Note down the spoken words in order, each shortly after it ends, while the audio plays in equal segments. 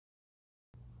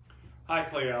Hi,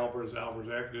 Clay Albers, Albers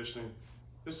Air Conditioning.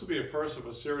 This will be the first of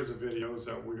a series of videos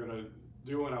that we're going to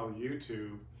do on our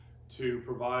YouTube to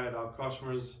provide our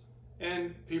customers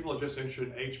and people just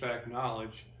interested in HVAC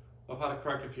knowledge of how to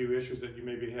correct a few issues that you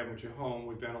may be having with your home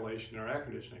with ventilation or air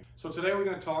conditioning. So today we're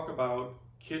going to talk about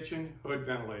kitchen hood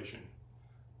ventilation.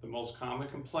 The most common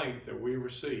complaint that we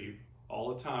receive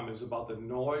all the time is about the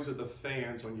noise of the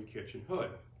fans on your kitchen hood.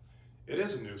 It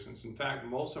is a nuisance. In fact,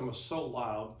 most of them are so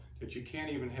loud that you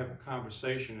can't even have a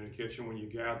conversation in the kitchen when you're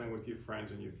gathering with your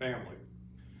friends and your family.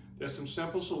 There's some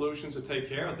simple solutions to take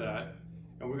care of that,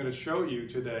 and we're going to show you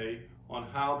today on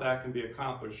how that can be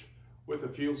accomplished with a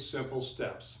few simple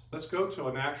steps. Let's go to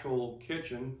an actual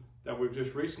kitchen that we've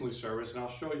just recently serviced, and I'll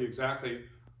show you exactly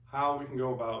how we can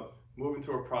go about moving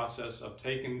through a process of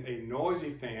taking a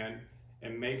noisy fan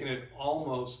and making it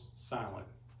almost silent.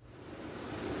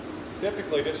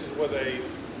 Typically, this is what a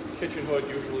kitchen hood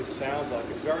usually sounds like.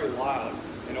 It's very loud.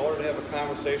 In order to have a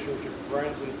conversation with your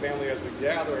friends and family as we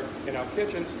gather in our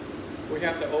kitchens, we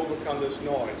have to overcome this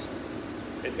noise.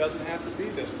 It doesn't have to be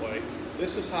this way.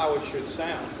 This is how it should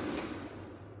sound.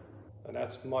 And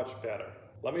that's much better.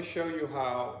 Let me show you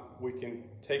how we can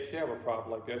take care of a problem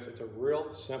like this. It's a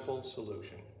real simple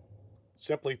solution.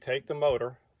 Simply take the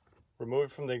motor, remove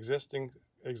it from the existing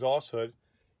exhaust hood,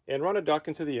 and run a duct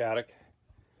into the attic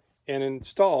and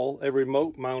install a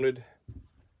remote mounted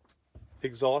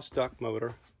exhaust duct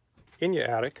motor in your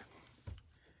attic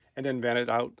and then vent it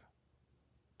out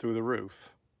through the roof.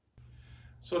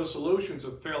 So the solutions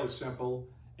are fairly simple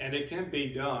and it can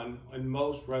be done in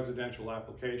most residential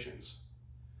applications.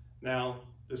 Now,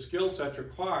 the skill sets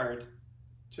required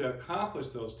to accomplish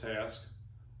those tasks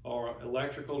are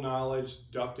electrical knowledge,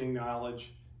 ducting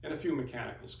knowledge, and a few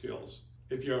mechanical skills.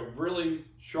 If you're a really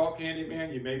sharp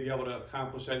handyman, you may be able to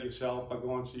accomplish that yourself by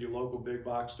going to your local big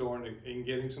box store and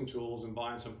getting some tools and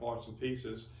buying some parts and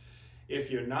pieces. If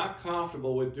you're not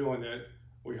comfortable with doing it,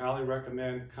 we highly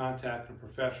recommend contacting a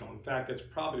professional. In fact, it's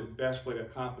probably the best way to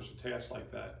accomplish a task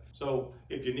like that. So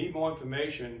if you need more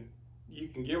information, you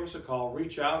can give us a call.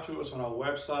 Reach out to us on our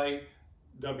website,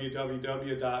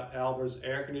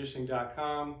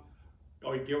 www.albersairconditioning.com,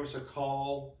 or you give us a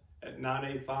call at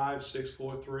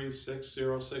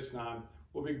 985-643-6069.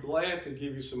 We'll be glad to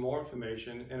give you some more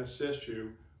information and assist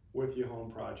you with your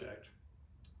home project.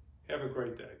 Have a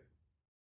great day.